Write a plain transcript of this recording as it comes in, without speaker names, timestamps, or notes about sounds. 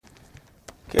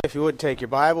Okay, if you would take your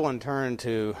Bible and turn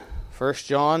to 1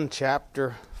 John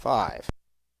chapter 5.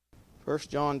 1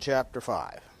 John chapter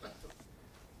 5.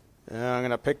 And I'm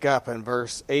going to pick up in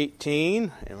verse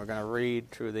 18, and we're going to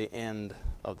read through the end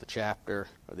of the chapter,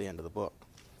 or the end of the book.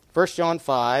 1 John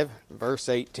 5, verse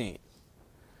 18.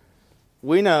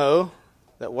 We know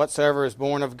that whatsoever is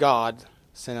born of God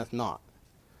sinneth not.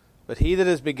 But he that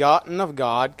is begotten of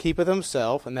God keepeth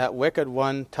himself, and that wicked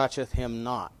one toucheth him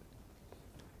not.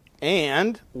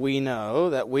 And we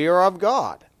know that we are of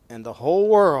God, and the whole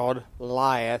world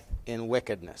lieth in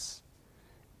wickedness.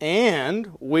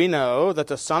 And we know that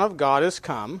the Son of God is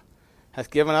come, hath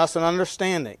given us an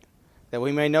understanding, that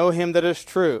we may know him that is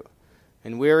true.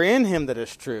 And we are in him that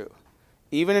is true,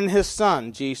 even in his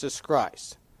Son, Jesus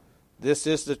Christ. This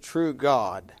is the true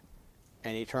God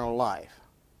and eternal life.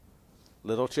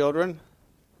 Little children,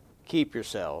 keep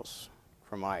yourselves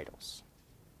from idols.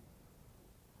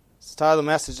 The title of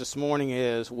the message this morning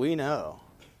is, We Know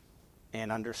and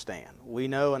Understand. We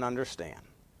know and understand.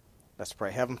 Let's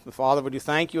pray. Heavenly Father, would you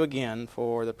thank you again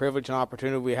for the privilege and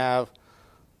opportunity we have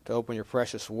to open your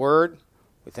precious word.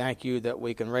 We thank you that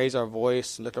we can raise our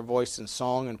voice, lift our voice in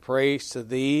song and praise to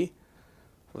thee.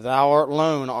 For thou art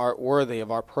alone art worthy of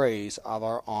our praise, of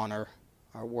our honor,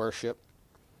 our worship.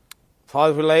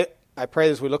 Father, I pray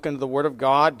as we look into the Word of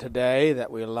God today,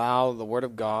 that we allow the Word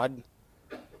of God,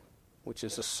 which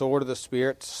is the sword of the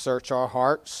Spirit, to search our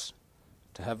hearts,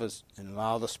 to have us, and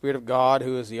allow the Spirit of God,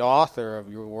 who is the author of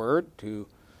your Word, to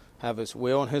have his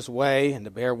will and his way, and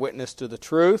to bear witness to the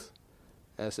truth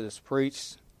as it is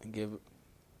preached, and give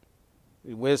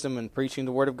wisdom in preaching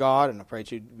the Word of God. And I pray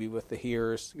that you be with the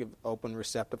hearers, give open,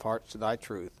 receptive hearts to thy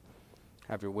truth.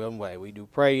 Have your will and way. We do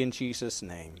pray in Jesus'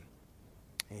 name.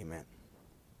 Amen.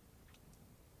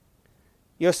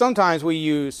 You know, sometimes we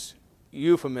use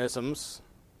euphemisms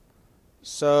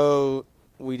so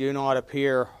we do not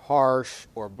appear harsh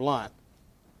or blunt.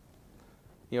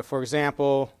 You know, for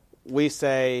example, we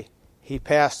say he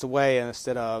passed away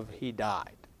instead of he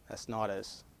died. That's not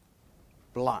as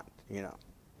blunt, you know.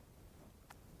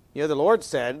 You know, the Lord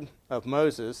said of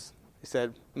Moses, he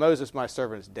said, Moses, my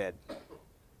servant, is dead.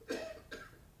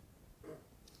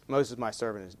 Moses, my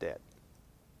servant, is dead.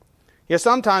 You know,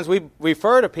 sometimes we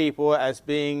refer to people as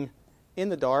being in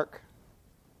the dark.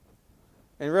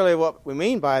 And really what we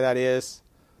mean by that is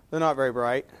they're not very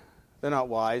bright. They're not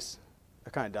wise.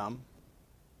 They're kind of dumb.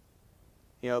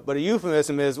 You know, but a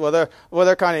euphemism is,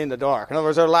 they're kind of in the dark. In other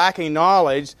words, they're lacking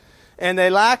knowledge, and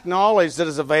they lack knowledge that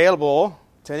is available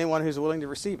to anyone who's willing to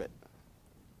receive it.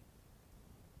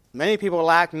 Many people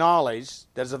lack knowledge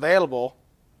that is available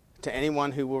to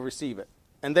anyone who will receive it.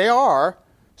 And they are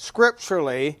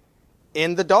scripturally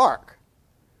in the dark.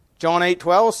 John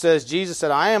 8:12 says, Jesus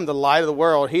said, I am the light of the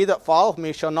world. He that followeth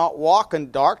me shall not walk in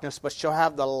darkness, but shall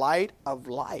have the light of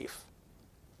life.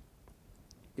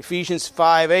 Ephesians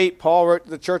 5:8, Paul wrote to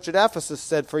the church at Ephesus,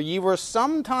 said, For ye were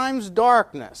sometimes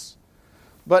darkness,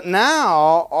 but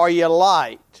now are ye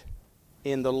light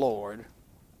in the Lord.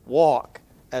 Walk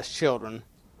as children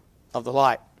of the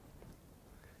light.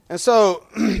 And so,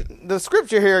 the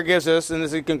scripture here gives us, and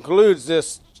as he concludes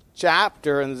this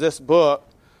chapter in this book,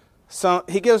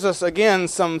 he gives us, again,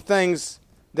 some things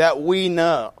that we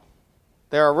know.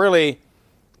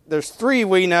 There's three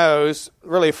we knows,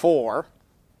 really four,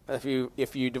 if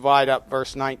you divide up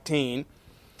verse 19.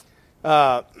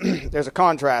 There's a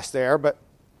contrast there, but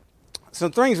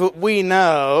some things that we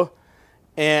know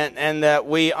and that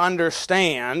we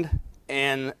understand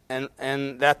and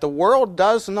that the world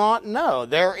does not know.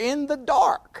 They're in the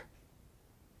dark.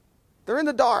 They're in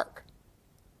the dark.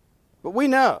 But we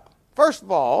know. First of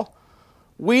all,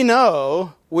 we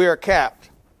know we are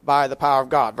kept by the power of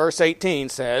God. Verse 18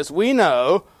 says, We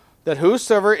know that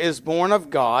whosoever is born of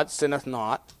God sinneth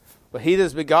not, but he that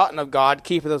is begotten of God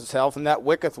keepeth himself, and that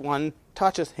wicked one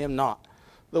toucheth him not.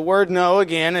 The word know,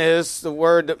 again, is the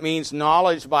word that means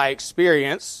knowledge by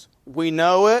experience. We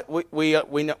know it, we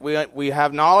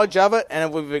have knowledge of it,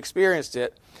 and we've experienced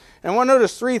it. And I want to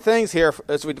notice three things here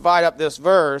as we divide up this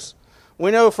verse.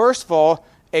 We know, first of all,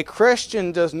 a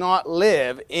Christian does not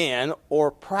live in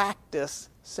or practice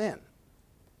sin.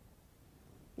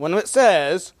 When it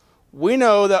says, we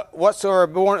know that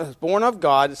whatsoever is born of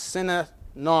God sinneth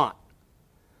not.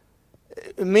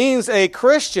 It means a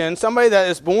Christian, somebody that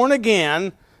is born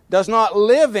again, does not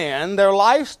live in, their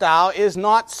lifestyle is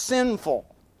not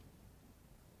sinful.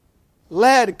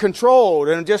 Led, controlled,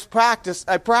 and just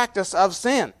a practice of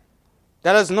sin.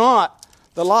 That is not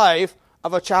the life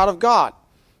of a child of God.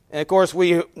 And of course,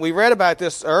 we read about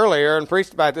this earlier and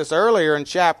preached about this earlier in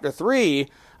chapter 3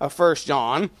 of 1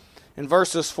 John. in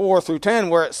verses 4 through 10,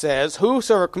 where it says,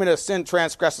 "Whosoever committeth sin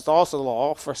transgresseth also the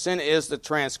law, for sin is the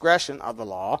transgression of the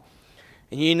law.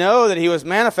 And ye know that he was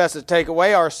manifested to take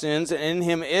away our sins, and in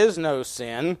him is no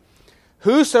sin.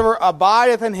 Whosoever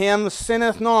abideth in him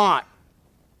sinneth not.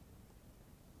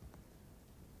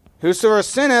 Whosoever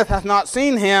sinneth hath not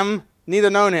seen him,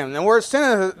 neither known him." The word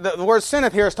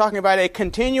sinneth here is talking about a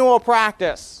continual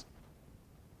practice.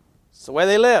 It's the way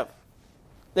they live.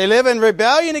 They live in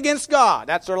rebellion against God.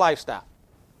 That's their lifestyle.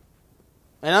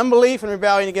 An unbelief and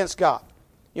rebellion against God.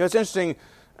 You know, it's interesting.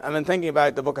 I've been thinking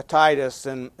about the book of Titus,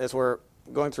 and as we're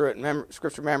going through it in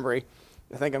scripture memory,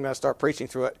 I think I'm going to start preaching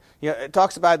through it. You know, it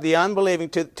talks about the unbelieving.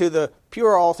 To the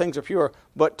pure, all things are pure.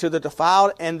 But to the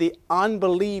defiled and the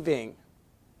unbelieving,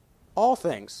 all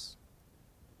things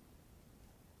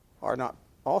are not.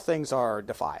 All things are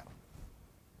defiled.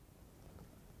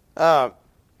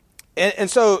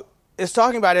 And so it's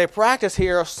talking about a practice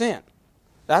here of sin.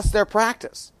 That's their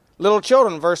practice. Little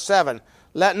children, verse 7.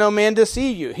 "Let no man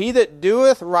deceive you. He that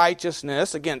doeth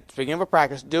righteousness," again, speaking of a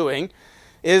practice, doing,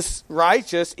 "is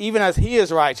righteous, even as he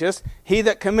is righteous. He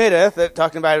that committeth,"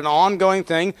 talking about an ongoing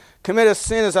thing, "committeth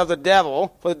sin is of the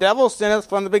devil, for the devil sinneth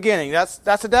from the beginning." That's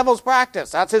the devil's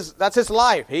practice. That's his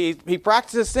life. He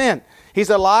practices sin. He's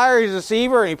a liar, he's a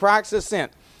deceiver, and he practices sin.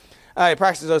 He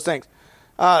practices those things.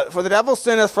 "For the devil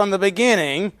sinneth from the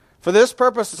beginning. For this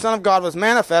purpose the Son of God was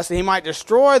manifest, that he might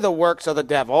destroy the works of the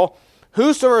devil.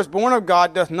 Whosoever is born of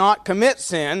God doth not commit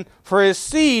sin, for his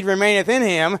seed remaineth in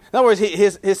him." In other words,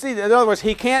 his seed. In other words,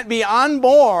 he can't be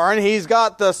unborn. He's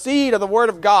got the seed of the Word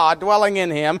of God dwelling in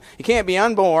him. He can't be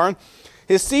unborn.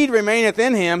 His seed remaineth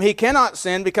in him. He cannot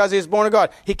sin because he is born of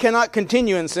God. He cannot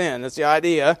continue in sin. That's the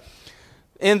idea.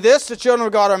 "In this the children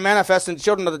of God are manifest, and the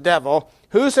children of the devil.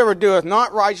 Whosoever doeth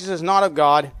not righteousness is not of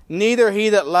God, neither he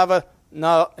that loveth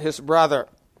not his brother."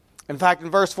 In fact, in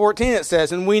verse 14 it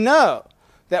says, "And we know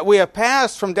that we have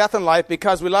passed from death and life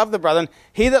because we love the brethren.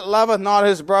 He that loveth not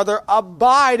his brother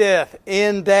abideth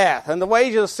in death." And the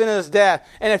wages of sin is death.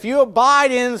 And if you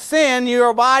abide in sin, you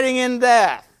are abiding in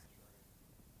death.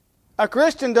 A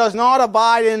Christian does not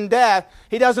abide in death.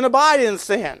 He doesn't abide in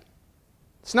sin.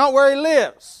 It's not where he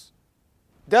lives.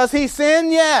 Does he sin?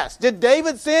 Yes. Did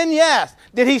David sin? Yes.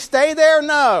 Did he stay there?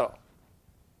 No.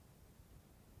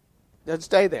 Doesn't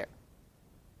stay there.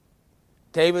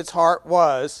 David's heart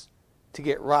was to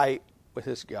get right with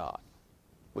his God,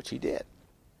 which he did.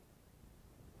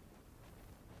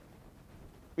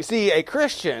 You see, a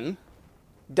Christian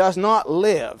does not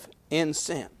live in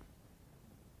sin.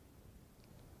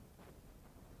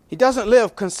 He doesn't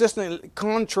live consistently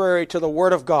contrary to the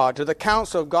Word of God, to the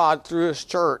counsel of God through His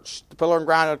church, the pillar and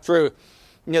ground of truth.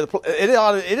 You know,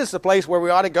 it is the place where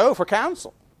we ought to go for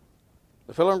counsel,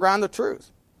 the pillar and ground of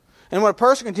truth. And when a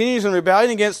person continues in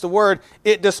rebellion against the Word,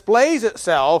 it displays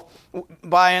itself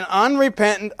by an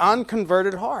unrepentant,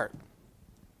 unconverted heart.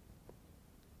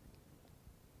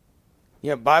 You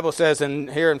know, the Bible says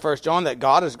here in 1 John that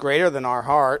God is greater than our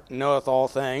heart, knoweth all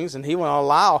things, and He will not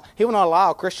allow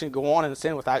a Christian to go on in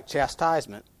sin without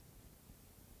chastisement.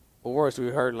 Or, as we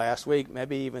heard last week,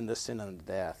 maybe even the sin unto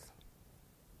death.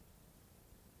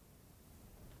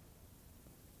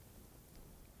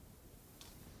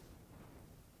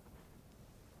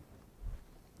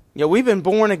 You know, we've been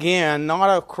born again, not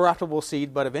of corruptible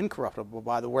seed, but of incorruptible,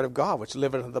 by the Word of God, which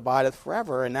liveth and abideth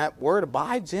forever, and that Word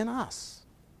abides in us.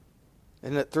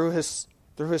 And that through His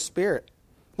Spirit.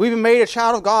 We've been made a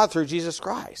child of God through Jesus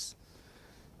Christ.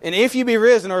 And if you be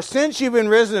risen, or since you've been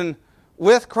risen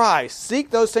with Christ,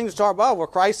 seek those things which are above, where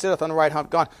Christ sitteth on the right hand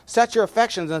of God. Set your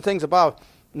affections on things above,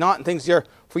 not in things here.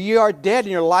 For you are dead,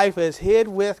 and your life is hid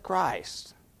with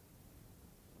Christ,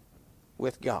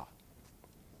 with God.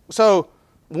 So,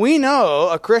 we know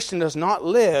a Christian does not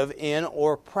live in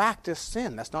or practice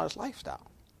sin. That's not his lifestyle.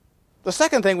 The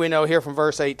second thing we know here from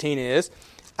verse 18 is,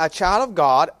 a child of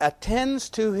God attends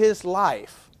to his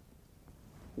life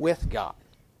with God.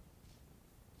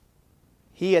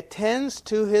 He attends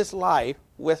to his life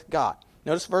with God.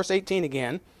 Notice verse 18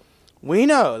 again. We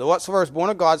know that whatsoever is born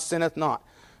of God sinneth not.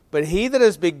 But he that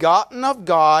is begotten of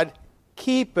God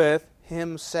keepeth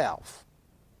himself.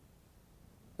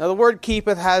 Now the word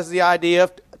keepeth has the idea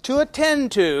of to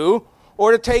attend to,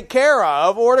 or to take care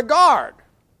of, or to guard.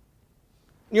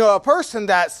 You know, a person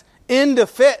that's into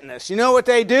fitness, you know what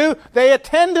they do? They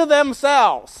attend to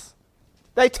themselves.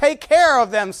 They take care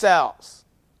of themselves.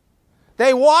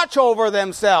 They watch over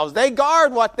themselves. They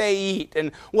guard what they eat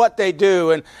and what they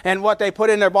do and what they put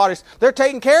in their bodies. They're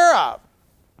taken care of.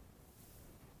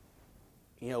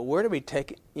 You know, where do we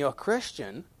take it? You know, a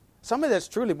Christian, somebody that's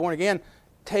truly born again,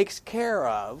 takes care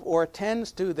of or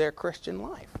attends to their Christian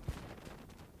life.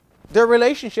 their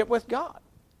relationship with God.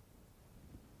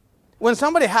 When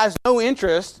somebody has no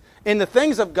interest in the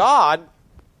things of God,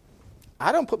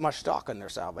 I don't put much stock in their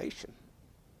salvation,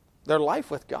 their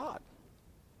life with God.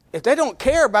 If they don't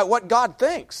care about what God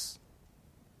thinks.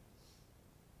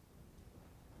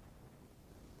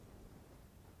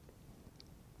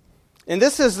 And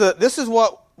this is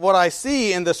what I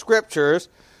see in the scriptures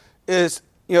is,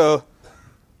 you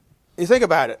think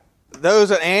about it.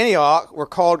 Those at Antioch were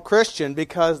called Christian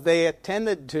because they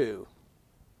attended to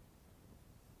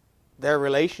their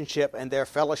relationship and their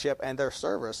fellowship and their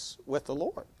service with the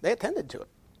Lord. They attended to it.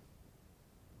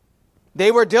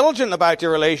 They were diligent about their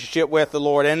relationship with the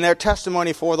Lord and their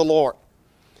testimony for the Lord.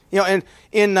 In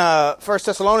 1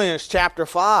 Thessalonians chapter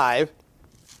 5,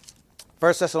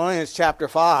 1 Thessalonians chapter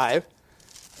 5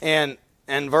 and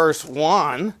verse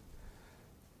 1,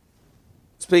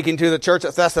 speaking to the church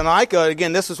at Thessalonica,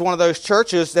 again, this is one of those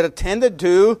churches that attended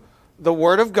to the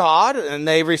Word of God, and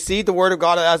they received the Word of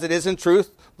God as it is in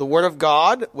truth, the Word of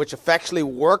God, which effectually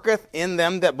worketh in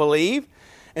them that believe.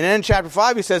 And then in chapter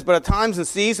 5 he says, But at times and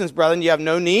seasons, brethren, ye have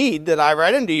no need that I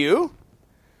write unto you.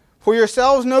 For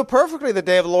yourselves know perfectly the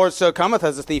day of the Lord so cometh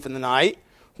as a thief in the night.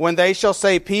 When they shall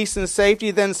say peace and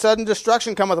safety, then sudden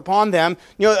destruction cometh upon them.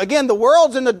 Again, the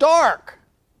world's in the dark.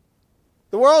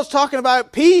 The world's talking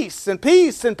about peace and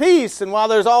peace and peace. And while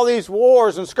there's all these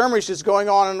wars and skirmishes going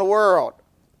on in the world.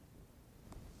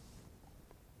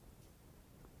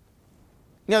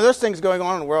 There's things going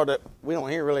on in the world that we don't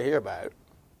really hear about.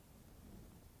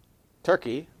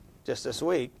 Turkey, just this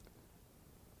week,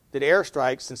 did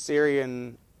airstrikes in Syria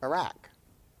and Iraq.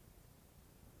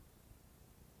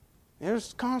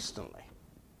 There's constantly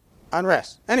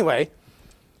unrest. Anyway,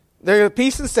 there is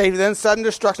peace and safety, then sudden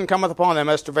destruction cometh upon them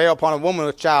as travail upon a woman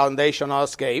with child, and they shall not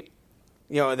escape.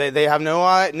 They have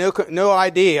no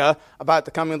idea about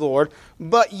the coming of the Lord.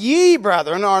 But ye,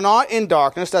 brethren, are not in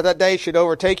darkness, that day should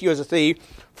overtake you as a thief.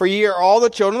 For ye are all the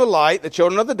children of the light, the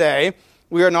children of the day.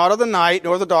 We are not of the night,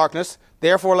 nor of the darkness.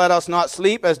 Therefore let us not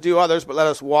sleep as do others, but let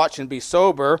us watch and be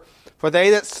sober. For they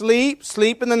that sleep,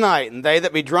 sleep in the night, and they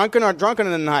that be drunken are drunken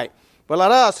in the night. But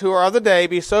let us, who are of the day,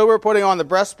 be sober, putting on the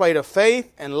breastplate of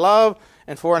faith and love,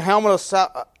 and for an helmet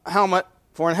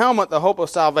the hope of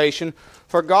salvation.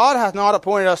 For God hath not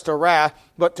appointed us to wrath,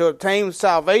 but to obtain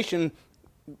salvation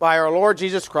by our Lord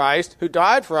Jesus Christ, who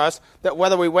died for us, that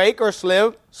whether we wake or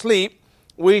sleep,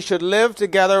 we should live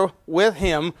together with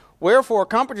him. Wherefore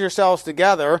comfort yourselves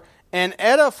together, and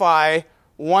edify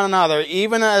one another,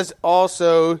 even as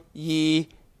also ye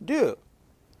do.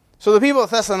 So the people of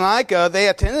Thessalonica, they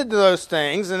attended to those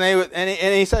things, and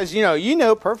he says, you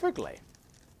know perfectly.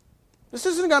 This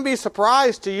isn't going to be a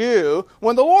surprise to you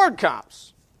when the Lord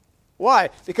comes. Why?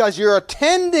 Because you're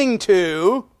attending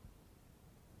to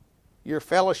your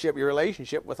fellowship, your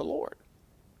relationship with the Lord.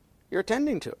 You're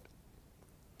attending to it.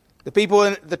 The people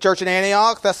in the church in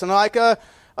Antioch, Thessalonica,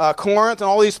 Corinth, and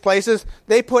all these places,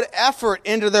 they put effort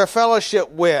into their fellowship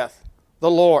with the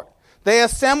Lord. They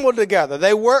assembled together.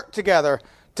 They worked together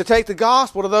to take the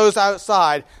gospel to those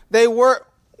outside. They worked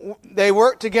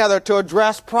together to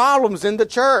address problems in the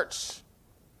church.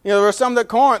 There were some at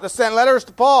Corinth that sent letters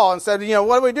to Paul and said,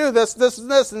 what do we do? This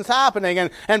is happening.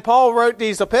 And Paul wrote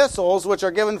these epistles, which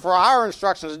are given for our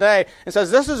instructions today, and says,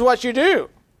 this is what you do.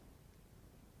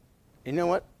 You know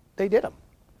what? They did them.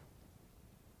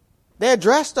 They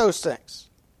addressed those things.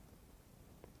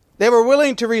 They were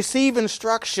willing to receive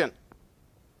instruction.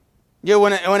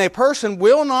 When a person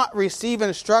will not receive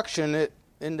instruction, it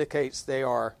indicates they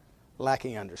are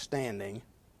lacking understanding.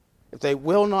 If they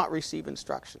will not receive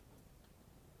instruction,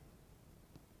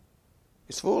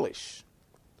 it's foolish.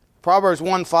 Proverbs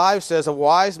 1:5 says, A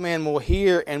wise man will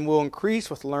hear and will increase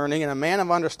with learning, and a man of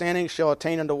understanding shall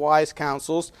attain unto wise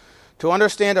counsels. To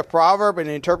understand a proverb and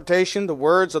an interpretation, the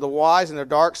words of the wise and their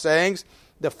dark sayings,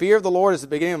 the fear of the Lord is the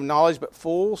beginning of knowledge, but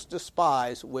fools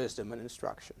despise wisdom and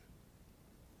instruction.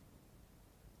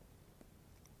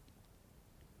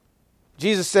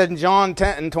 Jesus said in John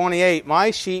 10:28, My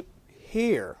sheep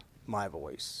hear my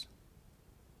voice.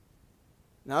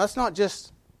 Now that's not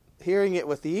just hearing it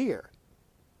with the ear,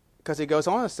 because he goes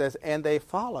on and says, and they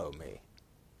follow me.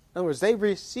 In other words, they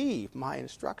receive my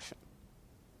instruction.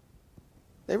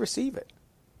 They receive it.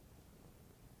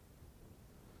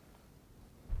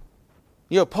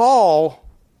 Paul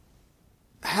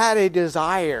had a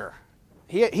desire.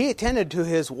 He attended to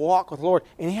his walk with the Lord,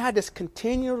 and he had this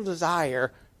continual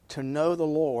desire to know the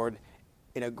Lord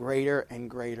in a greater and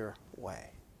greater way.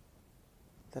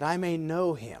 That I may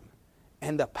know him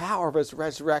and the power of his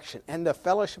resurrection and the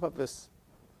fellowship of his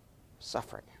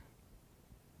suffering.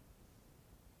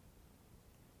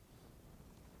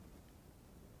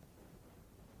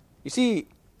 You see,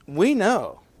 we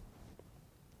know.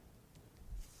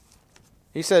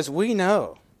 He says, we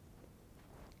know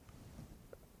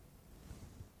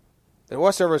that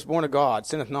whatsoever is born of God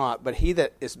sinneth not, but he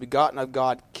that is begotten of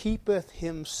God keepeth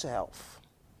himself.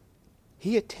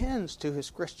 He attends to his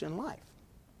Christian life.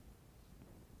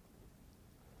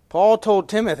 Paul told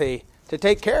Timothy to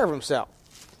take care of himself.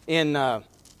 In 1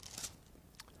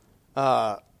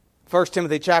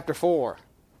 Timothy chapter 4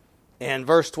 and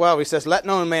verse 12, he says, let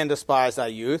no man despise thy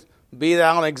youth. Be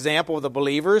thou an example of the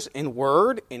believers in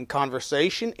word, in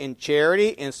conversation, in charity,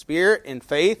 in spirit, in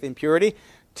faith, in purity.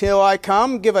 Till I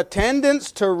come, give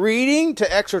attendance to reading, to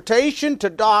exhortation, to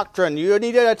doctrine. You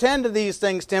need to attend to these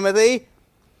things, Timothy.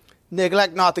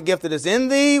 Neglect not the gift that is in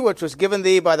thee, which was given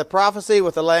thee by the prophecy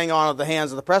with the laying on of the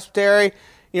hands of the presbytery.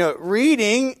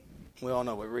 Reading, we all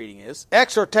know what reading is.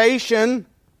 Exhortation,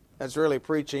 that's really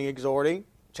preaching, exhorting,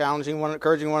 challenging one,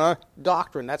 encouraging one another.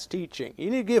 Doctrine, that's teaching. You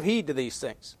need to give heed to these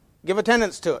things. Give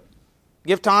attendance to it.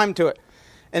 Give time to it.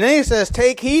 And then he says,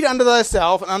 take heed unto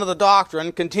thyself and unto the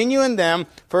doctrine, continue in them,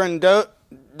 for in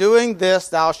doing this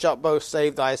thou shalt both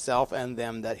save thyself and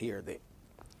them that hear thee.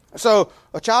 So,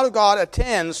 a child of God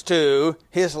attends to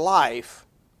his life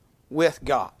with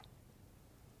God.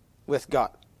 With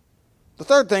God. The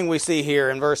third thing we see here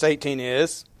in verse 18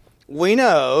 is, we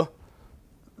know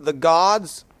the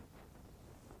gods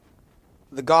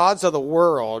of the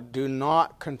world do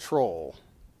not control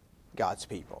God's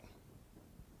people.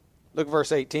 Look at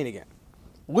verse 18 again.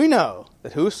 We know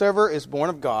that whosoever is born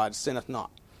of God sinneth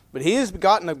not, but he is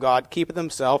begotten of God keepeth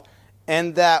himself,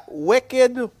 and that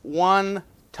wicked one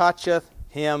toucheth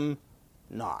him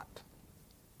not.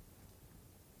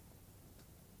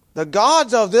 The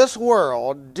gods of this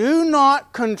world do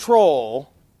not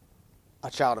control a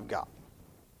child of God.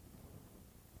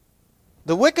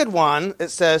 The wicked one, it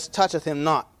says, toucheth him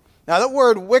not. Now that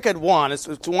word wicked one, it's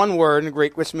one word in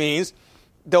Greek which means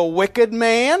the wicked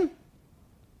man,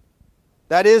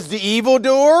 that is the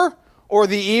evildoer or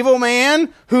the evil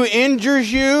man who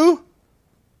injures you.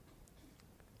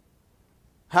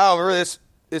 However, this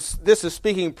is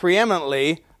speaking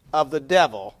preeminently of the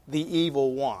devil, the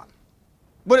evil one.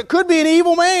 But it could be an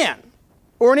evil man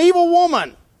or an evil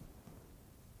woman.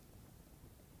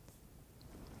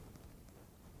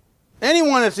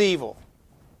 Anyone that's evil.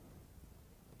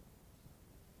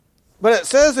 But it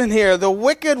says in here, the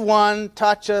wicked one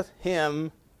toucheth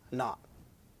him not.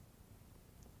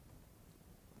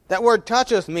 That word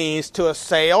toucheth means to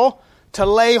assail, to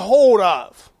lay hold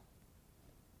of,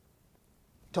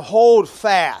 to hold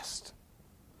fast.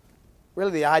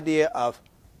 Really the idea of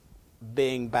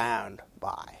being bound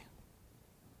by.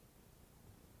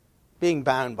 Being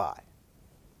bound by.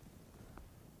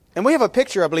 And we have a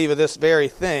picture, I believe, of this very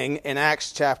thing in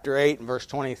Acts chapter 8 and verse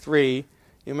 23.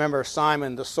 You remember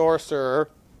Simon the sorcerer,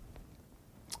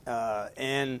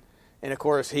 and of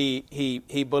course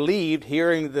he believed,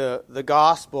 hearing the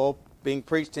gospel being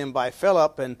preached to him by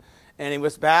Philip, and he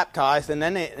was baptized, and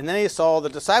then he saw the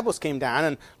disciples came down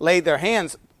and laid their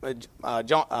hands.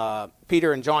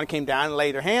 Peter and John came down and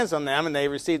laid their hands on them, and they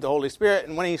received the Holy Spirit.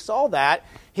 And when he saw that,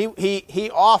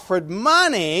 he offered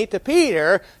money to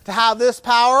Peter to have this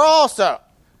power also.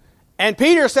 And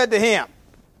Peter said to him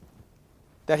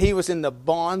that he was in the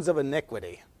bonds of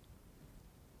iniquity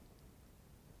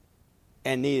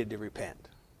and needed to repent.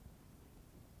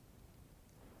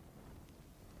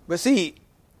 But see,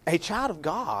 a child of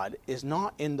God is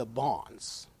not in the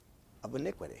bonds of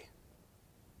iniquity.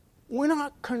 We're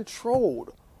not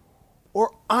controlled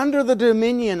or under the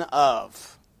dominion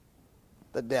of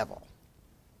the devil.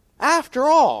 After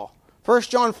all, 1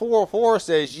 John 4:4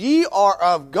 says, ye are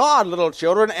of God, little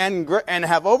children, and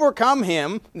have overcome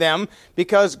them,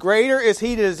 because greater is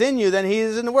he that is in you than he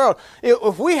is in the world.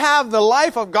 If we have the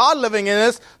life of God living in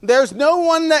us, there's no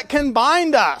one that can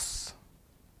bind us.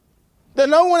 There's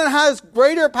no one that has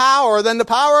greater power than the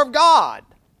power of God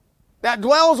that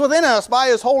dwells within us by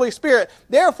his Holy Spirit.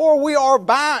 Therefore, we are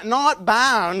not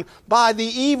bound by the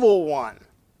evil one.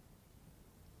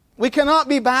 We cannot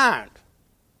be bound.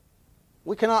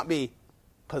 We cannot be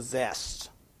possessed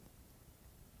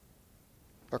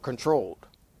or controlled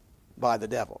by the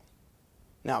devil.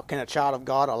 Now, can a child of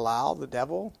God allow the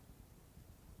devil?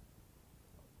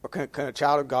 Or can a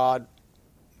child of God,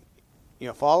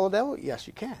 follow the devil? Yes,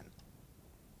 you can.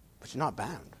 But you're not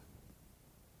bound.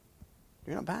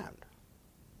 You're not bound.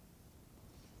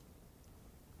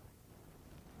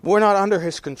 We're not under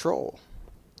his control.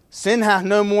 Sin hath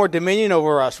no more dominion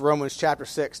over us, Romans chapter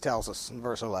 6 tells us in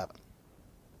verse 11.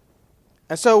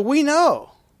 And so we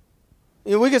know.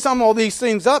 We can sum all these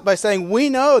things up by saying we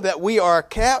know that we are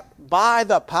kept by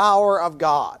the power of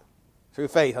God. through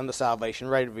faith unto salvation,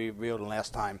 ready to be revealed in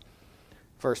last time.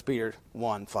 1 Peter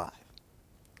 1:5.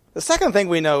 The second thing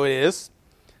we know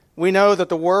that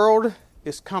the world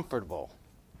is comfortable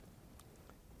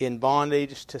in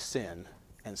bondage to sin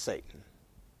and Satan.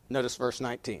 Notice verse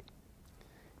 19.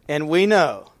 And we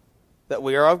know that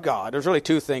we are of God. There's really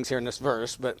two things here in this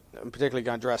verse, but I'm particularly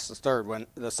going to address the third one,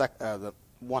 the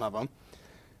one of them.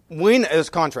 As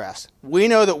contrast, we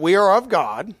know that we are of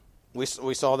God. We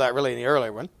saw that really in the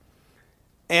earlier one.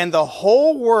 And the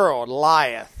whole world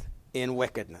lieth in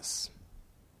wickedness.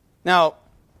 Now,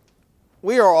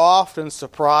 we are often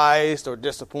surprised or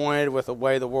disappointed with the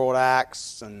way the world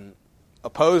acts and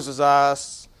opposes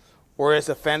us, or is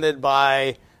offended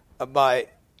by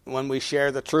when we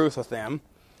share the truth with them.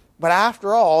 But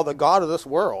after all, the god of this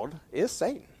world is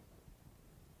Satan.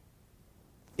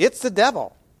 It's the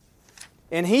devil.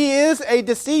 And he is a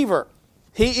deceiver.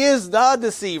 He is the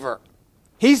deceiver.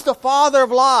 He's the father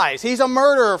of lies. He's a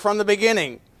murderer from the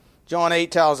beginning, John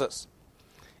 8 tells us.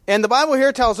 And the Bible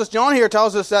here tells us, John here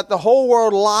tells us that the whole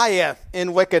world lieth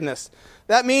in wickedness.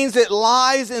 That means it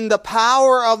lies in the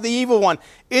power of the evil one.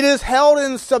 It is held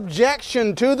in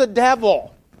subjection to the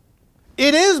devil.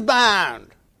 It is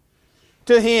bound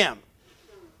to him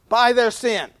by their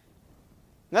sin.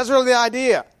 That's really the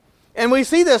idea. And we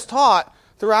see this taught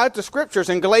throughout the Scriptures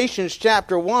in Galatians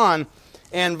chapter 1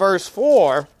 and verse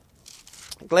 4.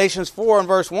 Galatians 4 and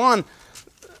verse 1.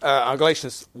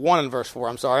 Galatians 1 and verse 4,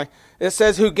 I'm sorry. It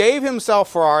says, who gave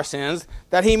himself for our sins,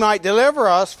 that he might deliver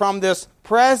us from this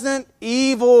present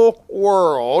evil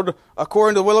world,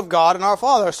 according to the will of God and our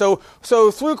Father. So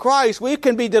through Christ, we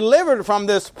can be delivered from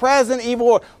this present evil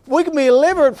world. We can be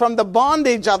delivered from the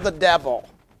bondage of the devil.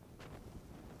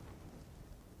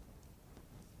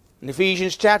 In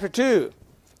Ephesians chapter 2,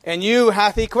 and you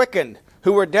hath he quickened,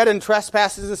 who were dead in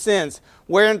trespasses and sins,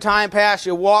 where in time past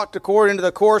you walked according to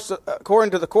the course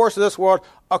of this world,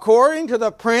 according to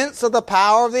the prince of the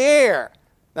power of the air.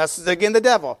 That's again the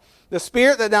devil. The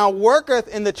spirit that now worketh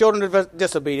in the children of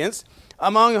disobedience,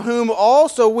 among whom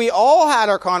also we all had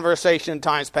our conversation in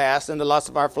times past in the lust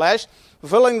of our flesh,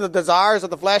 fulfilling the desires of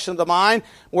the flesh and the mind,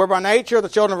 were by nature the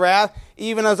children of wrath,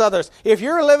 even as others. If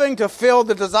you're living to fill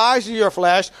the desires of your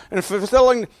flesh and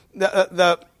fulfilling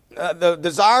the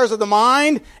desires of the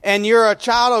mind, and you're a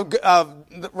child of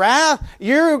wrath,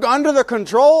 you're under the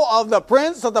control of the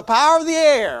prince of the power of the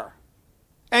air.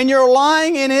 And you're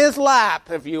lying in his lap,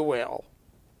 if you will.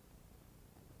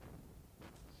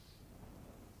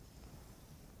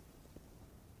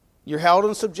 You're held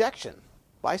in subjection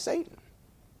by Satan.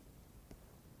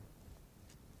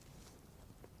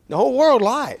 The whole world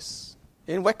lies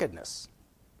in wickedness.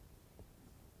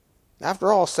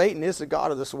 After all, Satan is the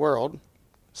god of this world.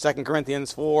 2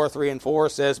 Corinthians 4, 3 and 4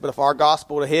 says, but if our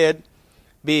gospel be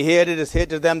hid, it is hid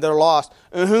to them that are lost,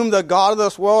 in whom the God of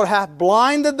this world hath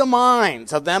blinded the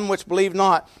minds of them which believe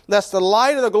not, lest the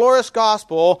light of the glorious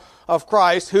gospel of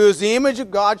Christ, who is the image of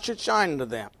God, should shine unto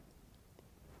them.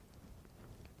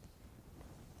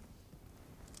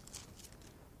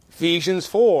 Ephesians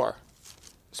 4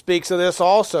 speaks of this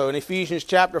also in Ephesians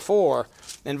chapter 4,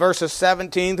 in verses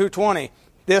 17 through 20.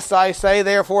 This I say,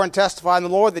 therefore, and testify in the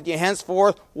Lord, that ye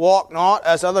henceforth walk not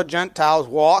as other Gentiles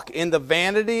walk, in the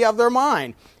vanity of their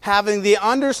mind, having the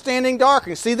understanding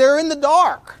darkened. See, they're in the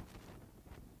dark.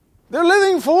 They're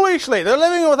living foolishly. They're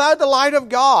living without the light of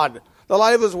God, the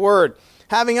light of His Word.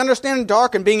 Having understanding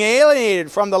darkened, being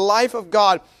alienated from the life of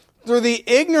God through the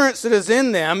ignorance that is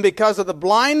in them, because of the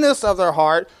blindness of their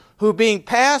heart, who being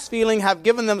past feeling have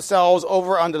given themselves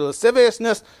over unto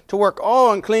lasciviousness, to work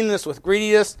all uncleanness with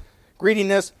greediness,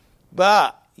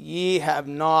 but ye have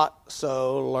not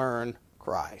so learned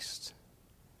Christ.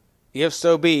 If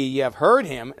so be ye have heard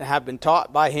him and have been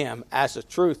taught by him, as the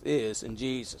truth is in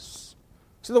Jesus.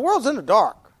 See, the world's in the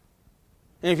dark.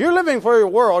 And if you're living for your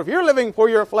world, if you're living for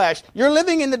your flesh, you're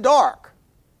living in the dark.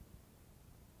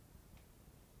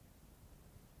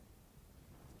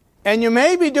 And you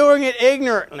may be doing it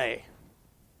ignorantly.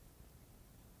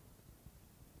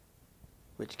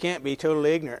 But you can't be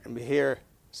totally ignorant and be here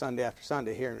Sunday after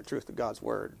Sunday hearing the truth of God's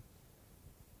Word.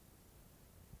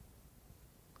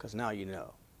 Because now you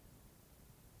know.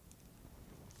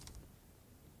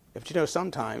 But you know,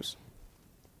 sometimes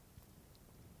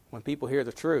when people hear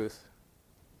the truth,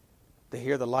 they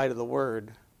hear the light of the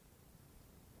Word,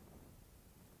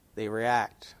 they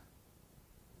react.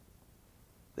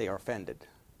 They are offended.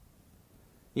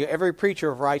 You know, every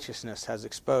preacher of righteousness has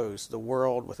exposed the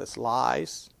world with its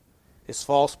lies, its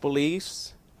false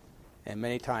beliefs, and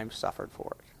many times suffered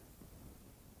for it.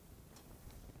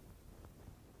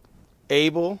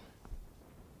 Abel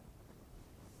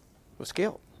was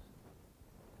killed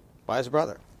by his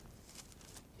brother.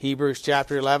 Hebrews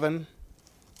chapter 11,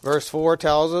 verse 4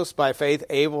 tells us, by faith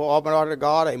Abel offered to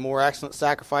God a more excellent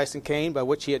sacrifice than Cain, by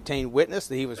which he obtained witness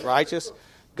that he was righteous,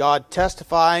 God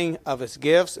testifying of his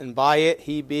gifts, and by it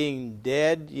he being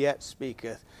dead yet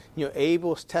speaketh. You know,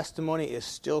 Abel's testimony is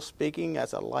still speaking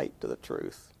as a light to the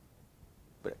truth,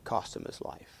 but it cost him his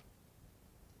life.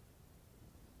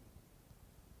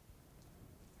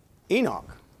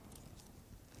 Enoch,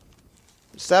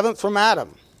 seventh from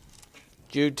Adam.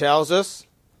 Jude tells us,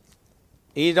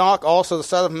 Enoch, also the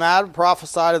son of Adam,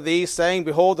 prophesied of these, saying,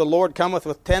 Behold, the Lord cometh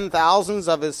with 10,000s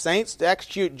of his saints to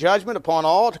execute judgment upon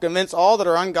all, to convince all that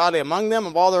are ungodly among them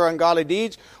of all their ungodly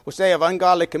deeds which they have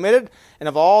ungodly committed, and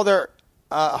of all their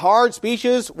hard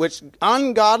speeches which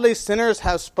ungodly sinners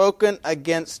have spoken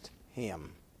against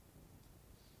him.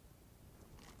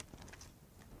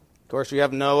 Of course, we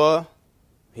have Noah.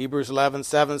 Hebrews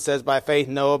 11:7 says, By faith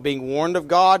Noah, being warned of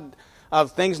God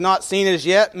of things not seen as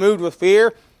yet, moved with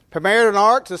fear, prepared an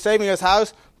ark to saving his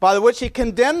house, by the which he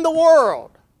condemned the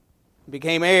world, and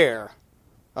became heir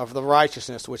of the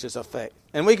righteousness which is of faith.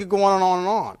 And we could go on and on and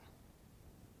on.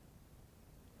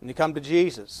 And you come to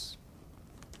Jesus.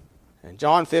 In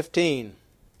John 15,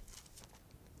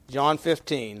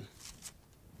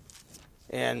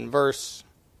 and verse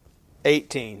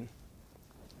 18,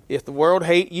 if the world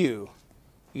hate you,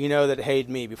 you know that it hated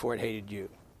me before it hated you.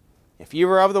 If you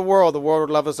were of the world would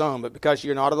love his own, but because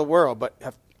you're not of the world, but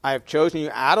I have chosen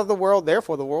you out of the world,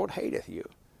 therefore the world hateth you.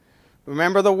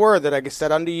 Remember the word that I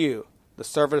said unto you, the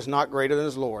servant is not greater than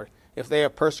his Lord. If they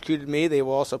have persecuted me, they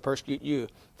will also persecute you.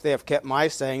 If they have kept my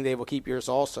saying, they will keep yours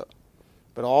also.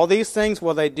 But all these things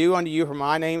will they do unto you for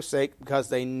my name's sake, because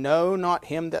they know not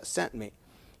him that sent me.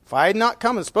 If I had not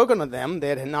come and spoken to them, they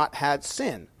had not had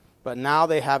sin. But now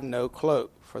they have no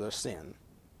cloak for their sin.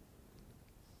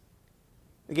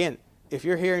 Again, if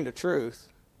you're hearing the truth,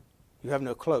 you have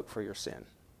no cloak for your sin.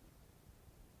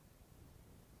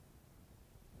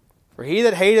 For he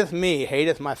that hateth me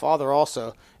hateth my Father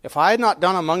also. If I had not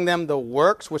done among them the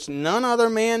works which none other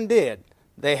man did,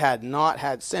 they had not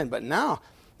had sin. But now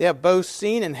they have both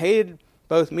seen and hated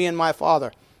both me and my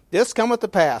Father. This cometh to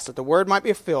pass, that the word might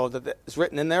be fulfilled, that is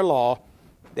written in their law,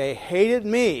 they hated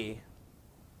me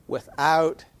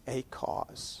without a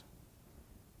cause.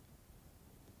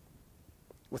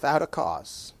 Without a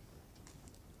cause.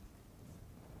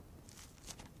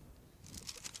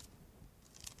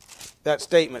 That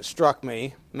statement struck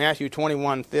me. Matthew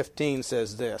 21:15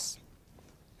 says this,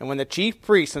 And when the chief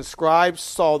priests and scribes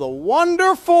saw the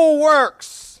wonderful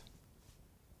works,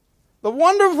 the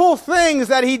wonderful things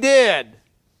that he did,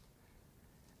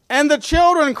 and the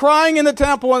children crying in the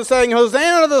temple and saying,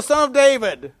 Hosanna to the Son of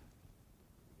David.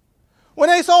 When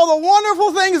they saw the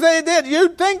wonderful things they did,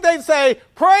 you'd think they'd say,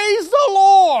 Praise the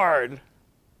Lord.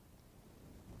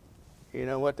 You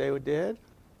know what they did?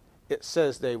 It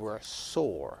says they were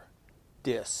sore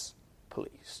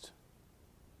displeased.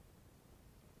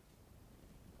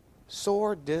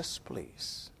 Sore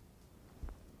displeased.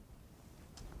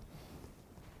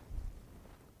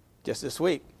 Just this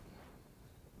week,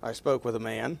 I spoke with a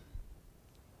man.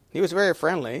 He was very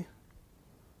friendly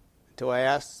until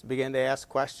I began to ask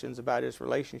questions about his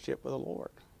relationship with the Lord.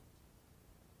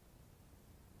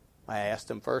 I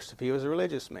asked him first if he was a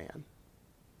religious man.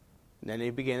 And then he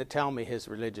began to tell me his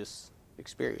religious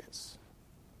experience.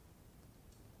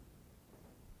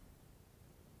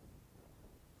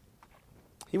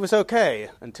 He was okay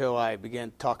until I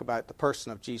began to talk about the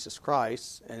person of Jesus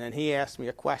Christ. And then he asked me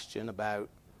a question about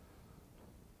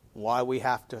why we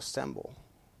have to assemble.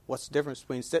 What's the difference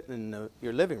between sitting in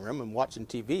your living room and watching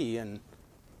TV and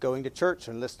going to church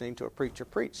and listening to a preacher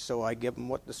preach? So I give him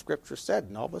what the scripture said,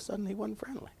 and all of a sudden he wasn't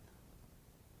friendly.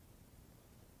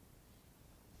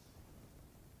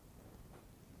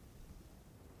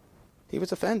 He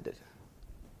was offended.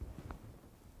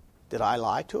 Did I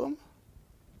lie to him?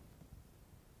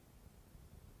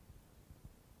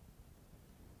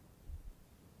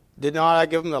 Did not I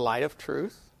give him the light of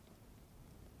truth?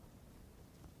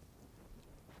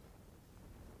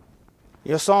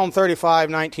 You know, Psalm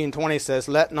 35:19-20 says,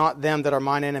 Let not them that are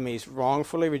mine enemies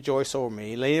wrongfully rejoice over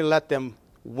me. Neither let them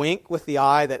wink with the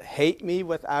eye that hate me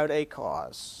without a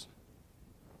cause.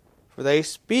 For they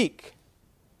speak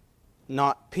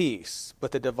not peace,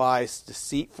 but to devise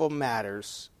deceitful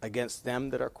matters against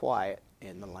them that are quiet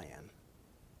in the land.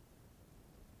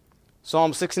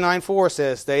 Psalm 69:4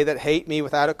 says, They that hate me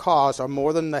without a cause are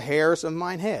more than the hairs of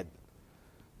mine head.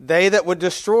 They that would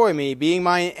destroy me, being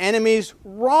my enemies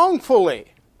wrongfully,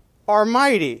 are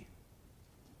mighty.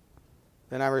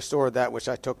 Then I restored that which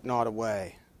I took not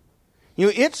away.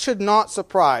 It should not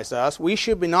surprise us. We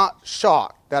should be not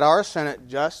shocked that our Senate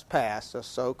just passed a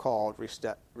so-called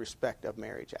Respect of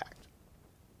Marriage Act.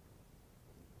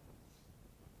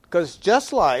 Because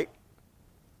just like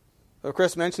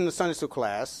Chris mentioned the Sunday school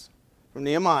class from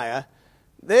Nehemiah,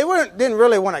 they didn't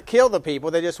really want to kill the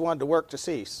people. They just wanted the work to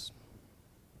cease.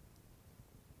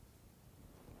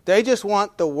 They just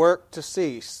want the work to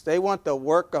cease. They want the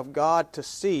work of God to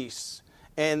cease.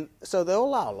 And so they'll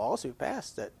allow laws to be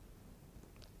passed that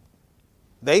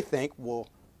they think will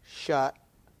shut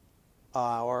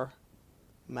our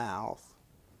mouth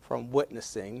from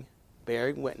witnessing,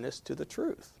 bearing witness to the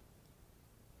truth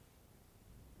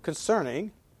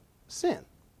concerning sin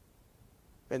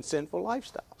and sinful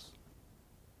lifestyles.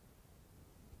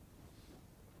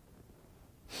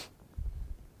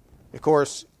 Of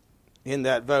course, in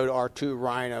that vote, our 2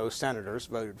 rhino senators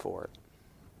voted for it.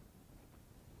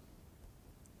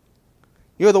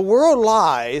 The world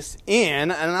lies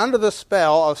in and under the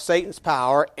spell of Satan's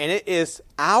power, and it is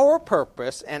our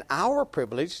purpose and our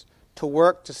privilege to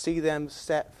work to see them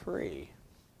set free.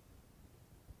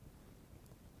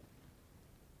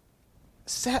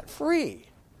 Set free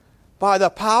by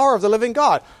the power of the living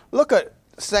God. Look at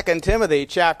 2 Timothy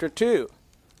chapter 2.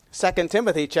 2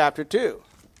 Timothy chapter 2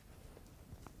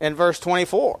 and verse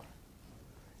 24.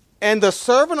 And the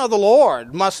servant of the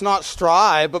Lord must not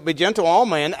strive, but be gentle to all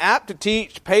men, apt to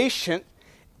teach, patient,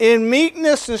 in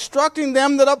meekness, instructing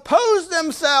them that oppose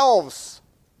themselves.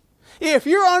 If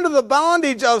you're under the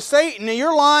bondage of Satan and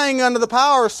you're lying under the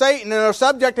power of Satan and are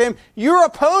subject to him, you're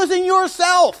opposing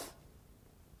yourself.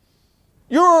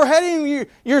 You're heading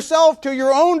yourself to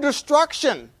your own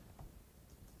destruction.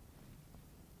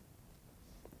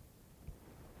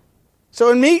 So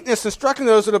in meekness, instructing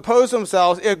those that oppose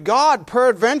themselves, if God,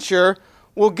 peradventure,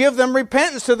 will give them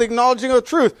repentance to the acknowledging of the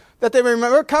truth, that they may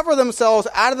recover themselves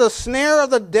out of the snare of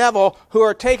the devil, who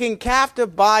are taken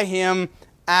captive by him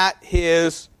at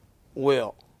his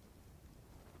will.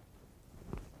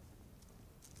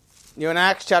 In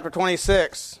Acts chapter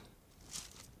 26,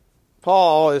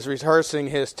 Paul is rehearsing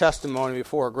his testimony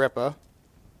before Agrippa,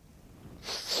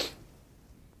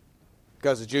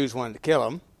 because the Jews wanted to kill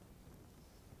him.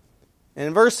 And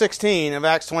in verse 16 of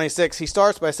Acts 26, he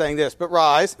starts by saying this, but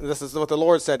rise, this is what the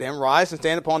Lord said to him, rise and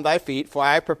stand upon thy feet, for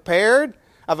I have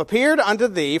appeared unto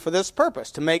thee for this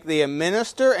purpose, to make thee a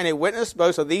minister and a witness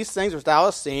both of these things which thou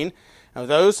hast seen, and of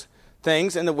those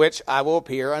things in the which I will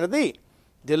appear unto thee,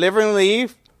 delivering thee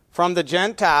from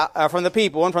the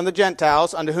people and from the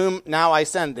Gentiles, unto whom now I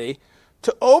send thee,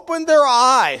 to open their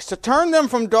eyes, to turn them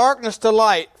from darkness to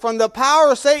light, from the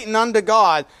power of Satan unto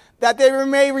God, that they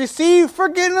may receive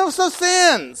forgiveness of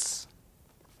sins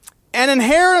and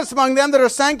inheritance among them that are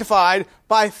sanctified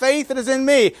by faith that is in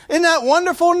me. Isn't that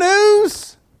wonderful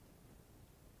news?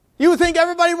 You would think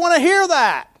everybody would want to hear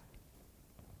that.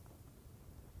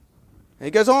 And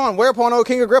he goes on, whereupon, O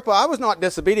King Agrippa, I was not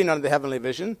disobedient unto the heavenly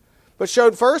vision, but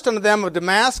showed first unto them of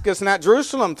Damascus and at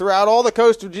Jerusalem, throughout all the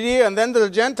coast of Judea, and then to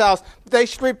the Gentiles, that they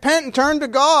should repent and turn to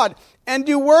God, and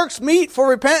do works meet for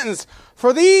repentance.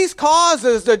 For these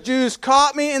causes the Jews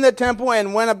caught me in the temple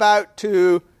and went about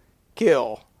to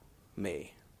kill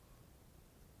me.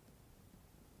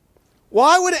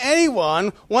 Why would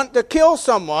anyone want to kill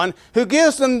someone who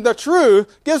gives them the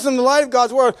truth, gives them the light of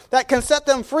God's word, that can set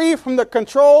them free from the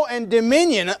control and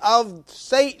dominion of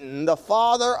Satan, the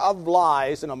father of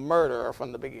lies and a murderer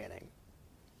from the beginning?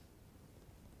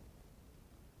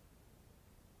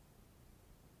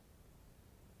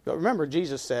 But remember,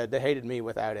 Jesus said, they hated me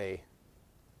without a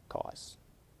cause.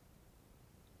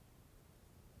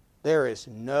 There is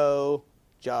no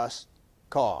just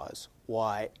cause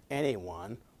why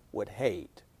anyone would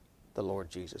hate the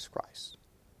Lord Jesus Christ.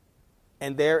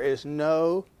 And there is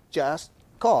no just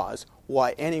cause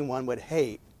why anyone would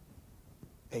hate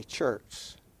a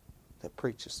church that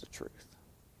preaches the truth.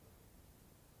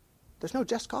 There's no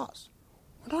just cause.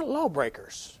 We're not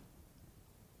lawbreakers.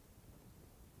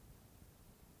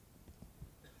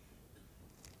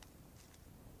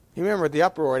 You remember the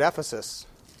uproar at Ephesus,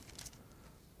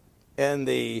 and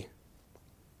the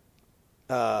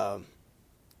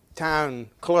town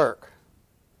clerk,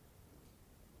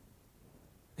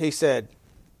 he said,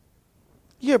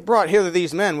 "You have brought hither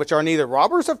these men, which are neither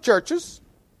robbers of churches,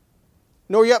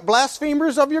 nor yet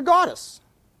blasphemers of your goddess.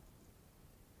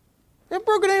 They haven't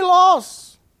broken any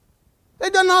laws.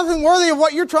 They've done nothing worthy of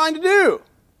what you're trying to do.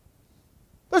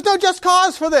 There's no just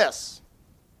cause for this."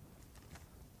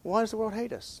 Why does the world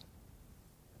hate us?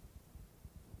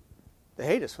 They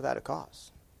hate us without a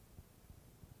cause.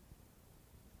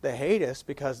 They hate us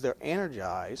because they're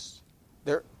energized.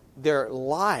 They're They're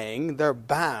lying, they're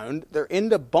bound, they're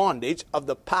into bondage of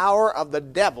the power of the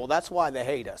devil. That's why they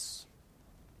hate us.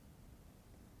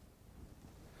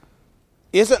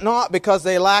 Is it not because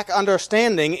they lack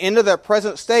understanding into their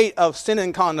present state of sin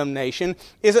and condemnation?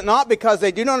 Is it not because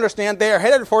they do not understand they are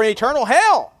headed for an eternal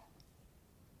hell?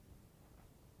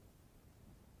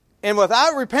 And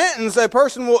without repentance,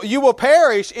 you will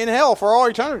perish in hell for all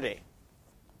eternity.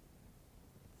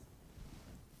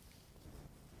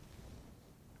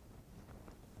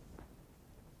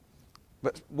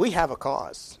 But we have a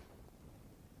cause.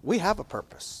 We have a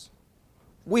purpose.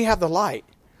 We have the light.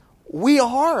 We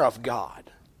are of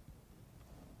God.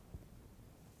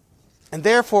 And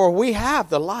therefore we have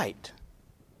the light,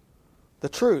 the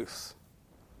truth.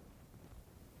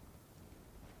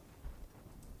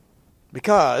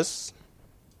 Because,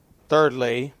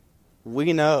 thirdly,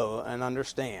 we know and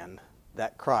understand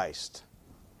that Christ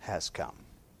has come.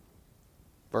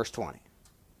 Verse 20.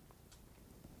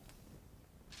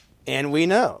 And we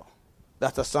know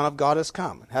that the Son of God is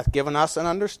come, and hath given us an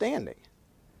understanding,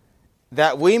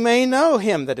 that we may know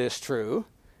him that is true,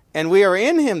 and we are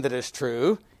in him that is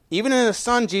true, even in his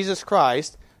Son Jesus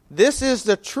Christ. This is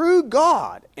the true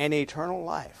God and eternal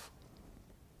life.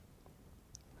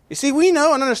 You see, we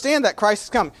know and understand that Christ has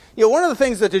come. You know, one of the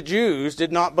things that the Jews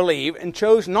did not believe and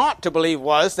chose not to believe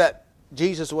was that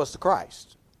Jesus was the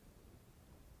Christ.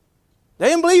 They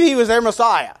didn't believe he was their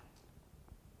Messiah.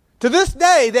 To this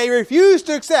day, they refuse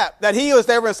to accept that he was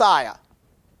their Messiah.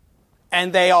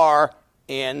 And they are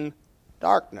in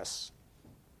darkness.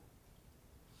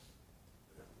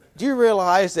 Do you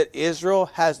realize that Israel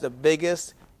has the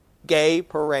biggest gay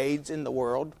parades in the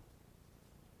world?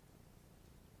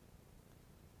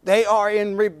 They are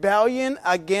in rebellion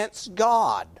against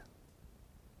God.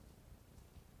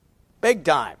 Big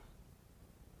time.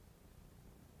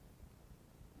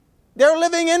 They're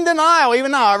living in denial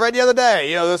even now. I read the other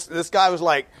day, this guy was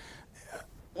like,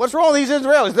 what's wrong with these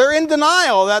Israelis? They're in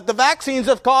denial that the vaccines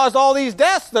have caused all these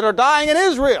deaths that are dying in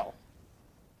Israel.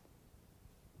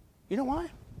 You know why? Do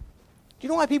you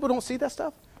know why people don't see that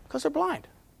stuff? Because they're blind.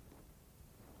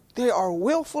 They are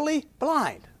willfully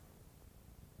blind.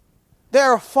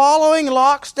 They're following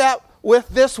lockstep with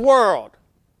this world.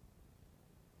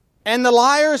 And the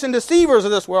liars and deceivers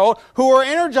of this world who are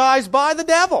energized by the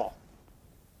devil.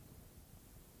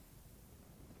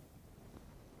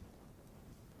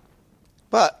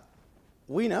 But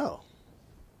we know.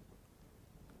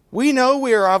 We know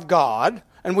we are of God,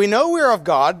 and we know we are of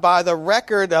God by the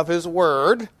record of his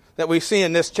word that we see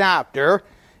in this chapter.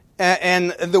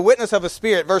 And the witness of his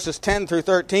Spirit, verses 10 through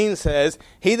 13 says,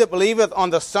 He that believeth on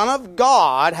the Son of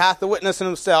God hath the witness in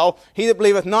himself. He that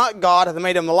believeth not God hath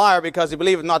made him a liar, because he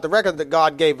believeth not the record that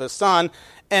God gave his Son.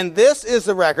 And this is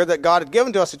the record that God hath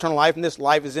given to us eternal life, and this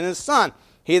life is in his Son.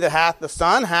 He that hath the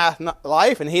Son hath not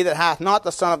life, and he that hath not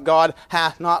the Son of God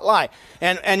hath not life.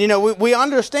 And we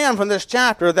understand from this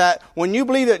chapter that when you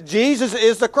believe that Jesus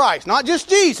is the Christ, not just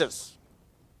Jesus,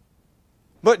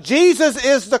 but Jesus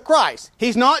is the Christ.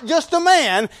 He's not just a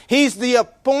man, he's the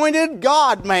appointed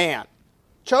God-man,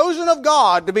 chosen of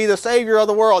God to be the Savior of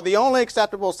the world, the only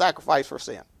acceptable sacrifice for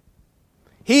sin.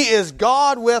 He is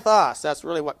God with us. That's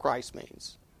really what Christ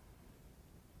means.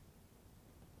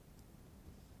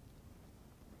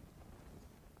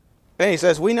 And he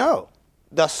says, we know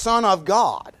the Son of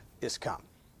God is come.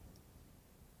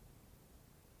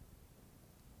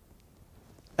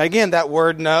 Again, that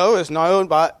word know is known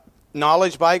by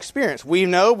knowledge by experience. We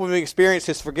know when we experience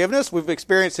his forgiveness, we've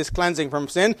experienced his cleansing from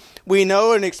sin. We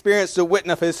know and experience the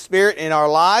witness of his Spirit in our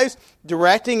lives,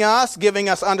 directing us, giving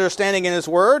us understanding in his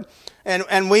word.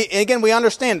 And we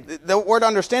understand. The word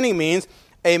understanding means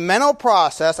a mental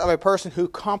process of a person who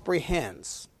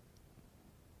comprehends.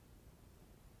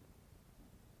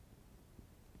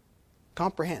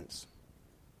 Comprehends.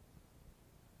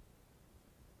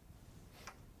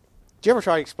 Do you ever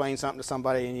try to explain something to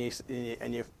somebody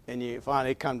and you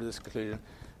finally come to this conclusion?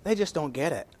 They just don't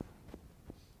get it.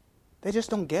 They just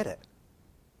don't get it.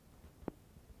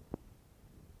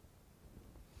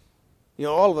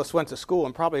 All of us went to school,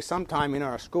 and probably sometime in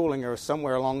our schooling or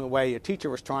somewhere along the way, a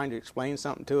teacher was trying to explain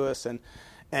something to us, and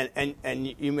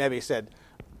you maybe said,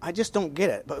 I just don't get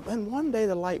it. But then one day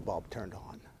the light bulb turned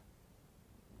on.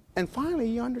 And finally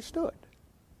you understood.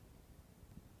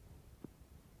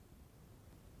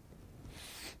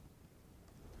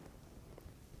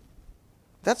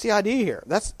 That's the idea here.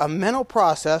 That's a mental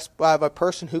process of a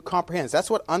person who comprehends. That's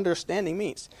what understanding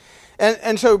means.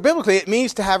 And so biblically it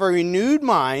means to have a renewed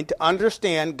mind to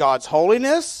understand God's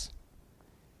holiness,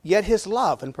 yet his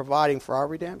love in providing for our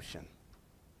redemption.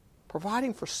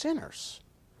 Providing for sinners.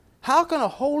 How can a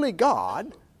holy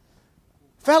God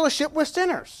fellowship with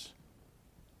sinners.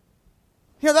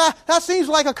 That seems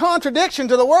like a contradiction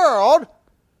to the world,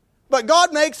 but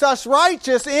God makes us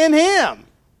righteous in Him.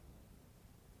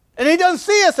 And He doesn't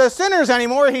see us as sinners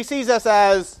anymore. He sees us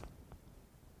as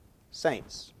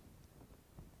saints,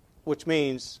 which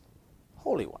means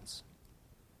holy ones.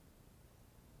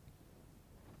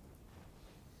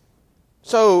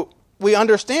 So we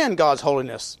understand God's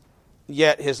holiness,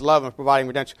 yet His love in providing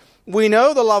redemption. We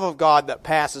know the love of God that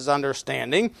passes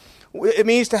understanding. It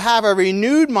means to have a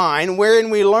renewed mind wherein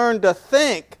we learn to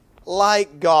think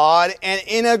like God and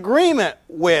in agreement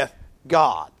with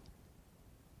God.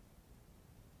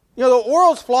 The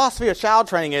world's philosophy of child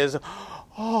training is,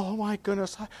 oh my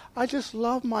goodness, I just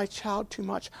love my child too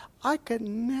much. I could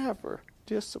never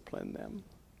discipline them.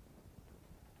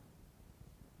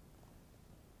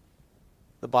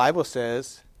 The Bible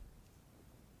says,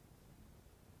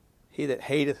 he that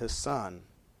hateth his son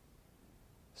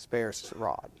spares his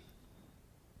rod.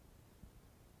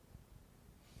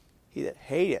 He that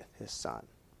hateth his son.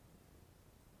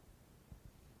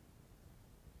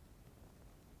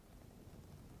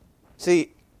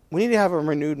 See, we need to have a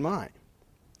renewed mind.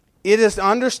 It is to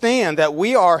understand that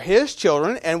we are His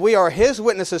children and we are His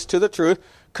witnesses to the truth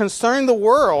concerning the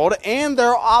world and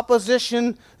their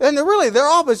opposition. And really, their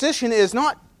opposition is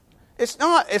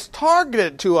it's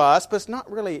targeted to us, but it's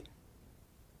not really,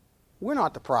 we're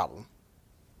not the problem.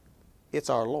 It's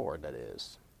our Lord that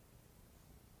is.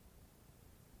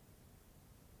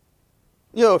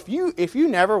 If you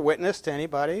never witnessed to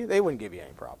anybody, they wouldn't give you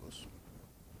any problems.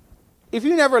 If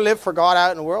you never lived for God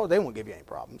out in the world, they won't give you any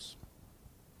problems.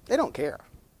 They don't care.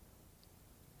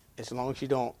 As long as you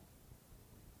don't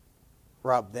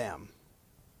rub them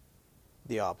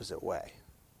the opposite way,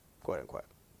 quote unquote.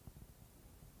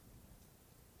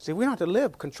 See, we're not to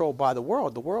live controlled by the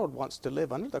world. The world wants to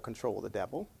live under the control of the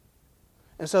devil.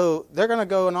 And so they're going to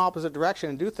go in opposite direction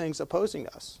and do things opposing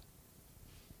us.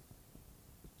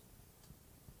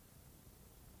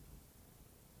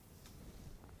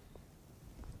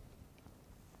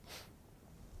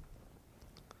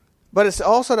 But it's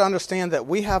also to understand that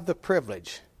we have the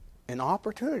privilege and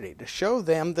opportunity to show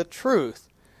them the truth,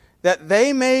 that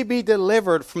they may be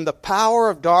delivered from the power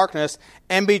of darkness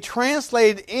and be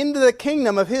translated into the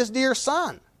kingdom of His dear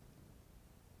Son.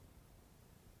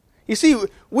 You see,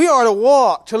 we are to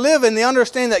walk, to live in the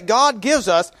understanding that God gives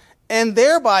us, and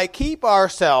thereby keep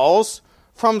ourselves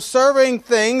from serving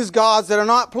gods that are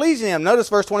not pleasing Him. Notice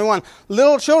verse 21,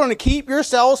 little children, to keep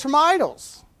yourselves from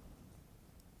idols.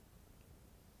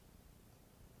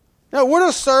 No, we're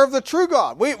to serve the true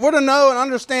God. We're to know and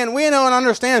understand. We know and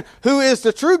understand who is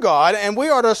the true God, and we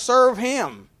are to serve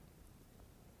Him.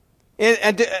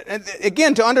 And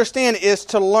again, to understand is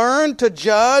to learn, to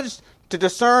judge, to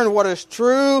discern what is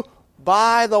true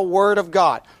by the Word of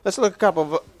God. Let's look at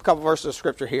a couple verses of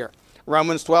Scripture here.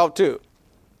 Romans 12:2.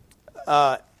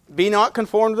 Be not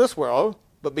conformed to this world,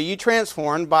 but be ye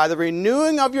transformed by the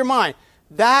renewing of your mind,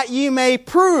 that ye may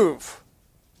prove.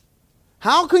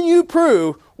 How can you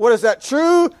prove what is that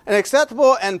true and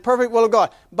acceptable and perfect will of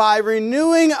God? By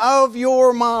renewing of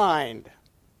your mind.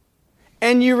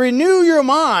 And you renew your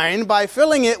mind by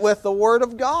filling it with the Word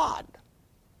of God.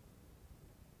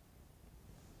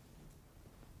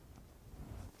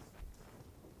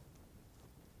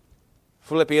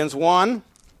 Philippians 1,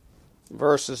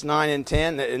 verses 9 and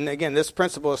 10. And again, this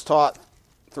principle is taught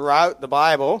throughout the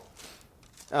Bible.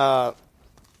 The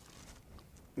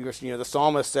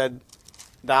psalmist said,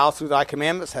 Thou through thy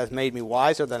commandments hast made me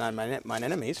wiser than mine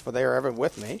enemies, for they are ever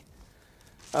with me.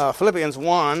 Philippians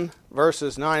 1,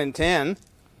 verses 9 and 10.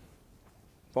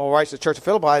 Paul writes to the church of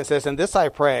Philippi and says, And this I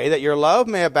pray, that your love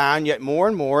may abound yet more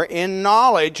and more in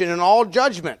knowledge and in all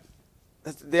judgment.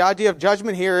 The idea of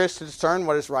judgment here is to discern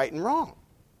what is right and wrong.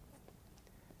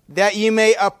 That ye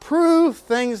may approve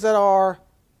things that are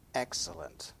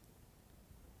excellent.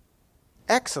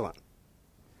 Excellent.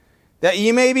 That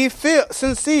ye may be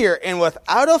sincere and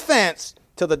without offense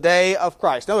till the day of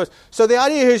Christ. In other words, so the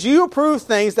idea is you approve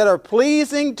things that are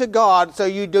pleasing to God so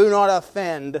you do not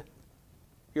offend.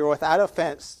 You're without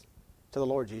offense to the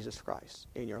Lord Jesus Christ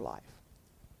in your life.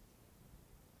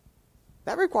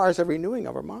 That requires a renewing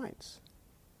of our minds.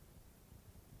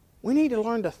 We need to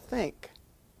learn to think,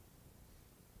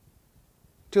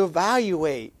 to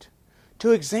evaluate, to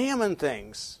examine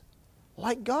things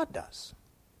like God does.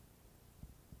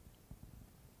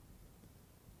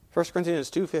 1 Corinthians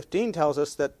 2:15 tells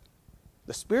us that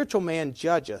the spiritual man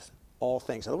judgeth all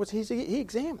things. In other words, he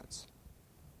examines.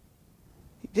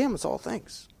 He examines all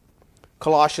things.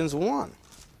 Colossians 1,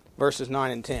 verses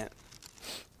 9 and 10.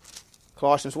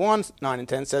 Colossians 1, 9 and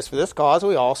 10 says, For this cause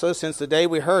we also, since the day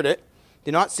we heard it,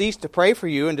 do not cease to pray for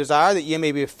you and desire that ye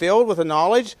may be filled with the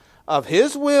knowledge of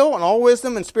his will and all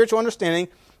wisdom and spiritual understanding,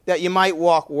 that ye might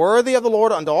walk worthy of the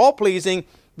Lord unto all pleasing,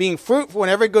 being fruitful in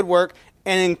every good work,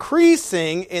 and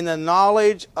increasing in the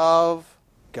knowledge of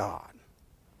God.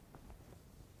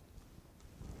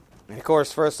 And of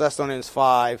course, 1 Thessalonians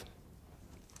 5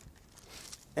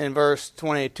 and verse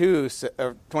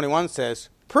 21 says,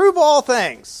 prove all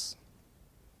things.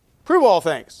 Prove all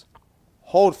things.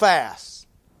 Hold fast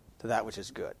to that which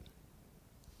is good.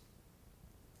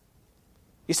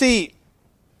 You see,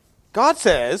 God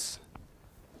says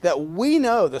that we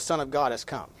know the Son of God has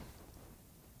come.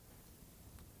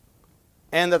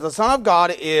 And that the Son of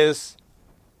God is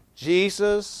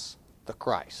Jesus the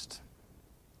Christ.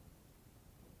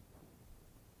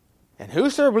 And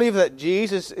whosoever believes that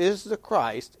Jesus is the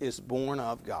Christ is born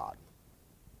of God.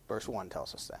 Verse 1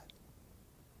 tells us that.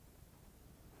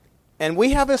 And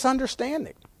we have this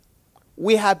understanding.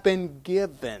 We have been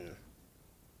given.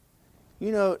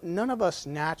 You know, none of us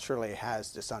naturally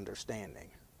has this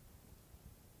understanding.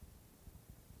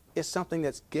 It's something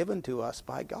that's given to us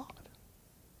by God.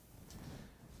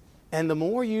 And the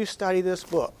more you study this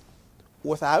book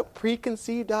without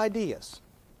preconceived ideas,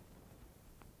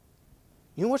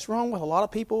 you know what's wrong with a lot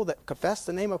of people that confess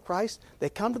the name of Christ? They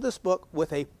come to this book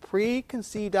with a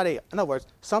preconceived idea. In other words,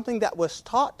 something that was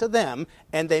taught to them,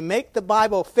 and they make the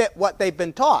Bible fit what they've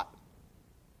been taught.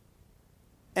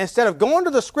 Instead of going to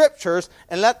the Scriptures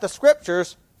and let the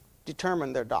Scriptures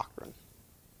determine their doctrine.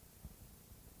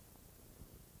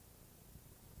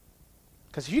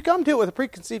 Because if you come to it with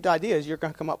preconceived ideas, you're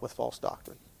going to come up with false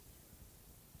doctrine.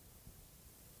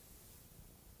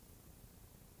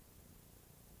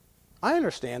 I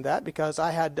understand that because I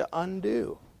had to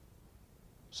undo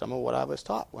some of what I was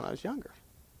taught when I was younger.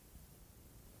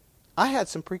 I had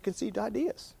some preconceived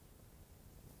ideas.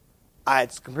 I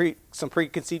had some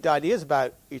preconceived ideas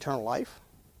about eternal life.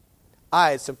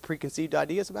 I had some preconceived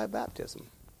ideas about baptism.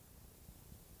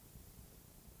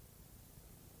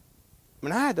 I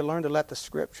mean, I had to learn to let the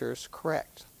Scriptures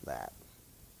correct that,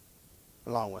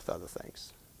 along with other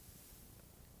things.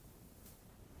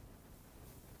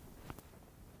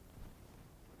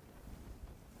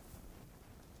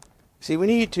 See, we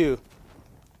need to,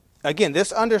 again,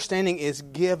 this understanding is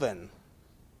given.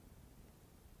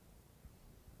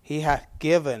 He hath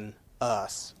given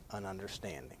us an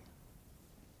understanding.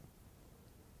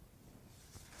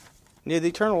 Near the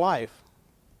eternal life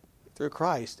through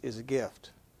Christ is a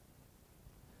gift.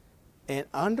 And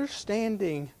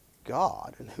understanding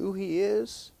God and who He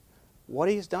is, what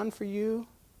He's done for you,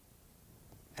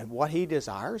 and what He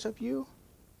desires of you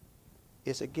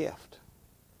is a gift.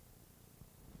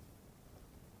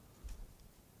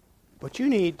 But you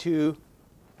need to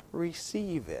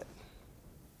receive it.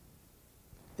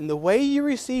 And the way you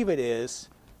receive it is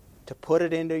to put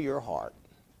it into your heart.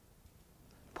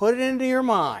 Put it into your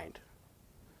mind.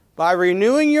 By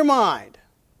renewing your mind.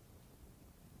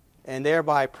 And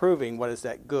thereby proving what is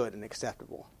that good and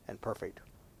acceptable and perfect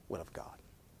will of God.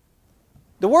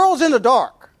 The world's in the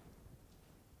dark.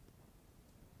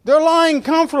 They're lying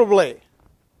comfortably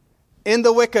in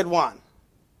the wicked one.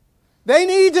 They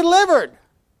need delivered.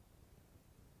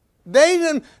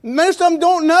 Most of them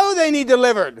don't know they need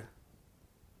delivered.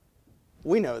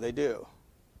 We know they do.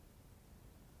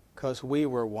 Because we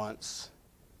were once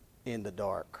in the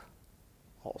dark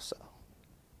also.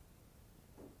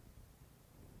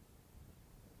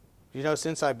 You know,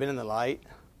 since I've been in the light,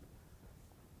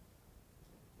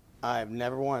 I've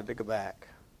never wanted to go back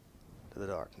to the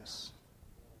darkness.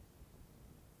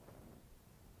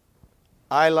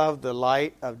 I love the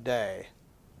light of day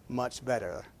much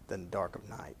better than the dark of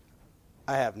night.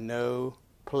 I have no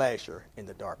pleasure in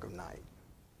the dark of night.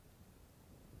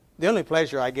 The only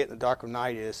pleasure I get in the dark of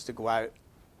night is to go out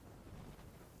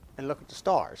and look at the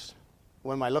stars.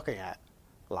 What am I looking at?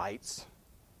 Lights.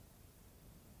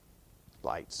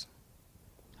 Lights.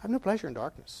 I have no pleasure in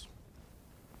darkness.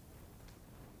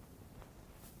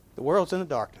 The world's in the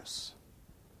darkness.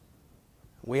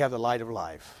 We have the light of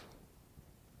life.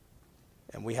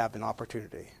 And we have an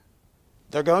opportunity.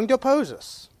 They're going to oppose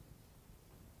us.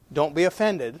 Don't be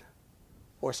offended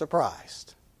or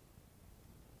surprised.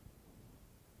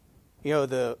 You know,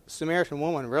 the Samaritan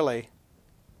woman really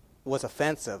was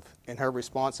offensive in her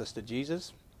responses to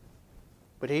Jesus.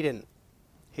 But he didn't.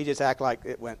 He just acted like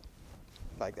it went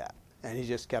like that. And he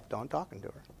just kept on talking to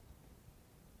her.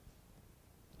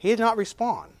 He did not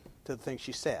respond to the things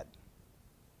she said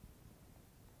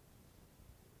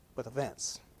with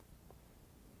offense.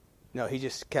 No, he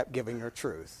just kept giving her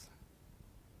truth.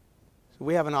 So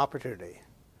we have an opportunity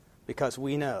because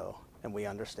we know and we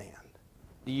understand.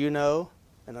 Do you know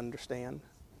and understand?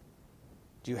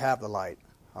 you have the light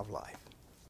of life.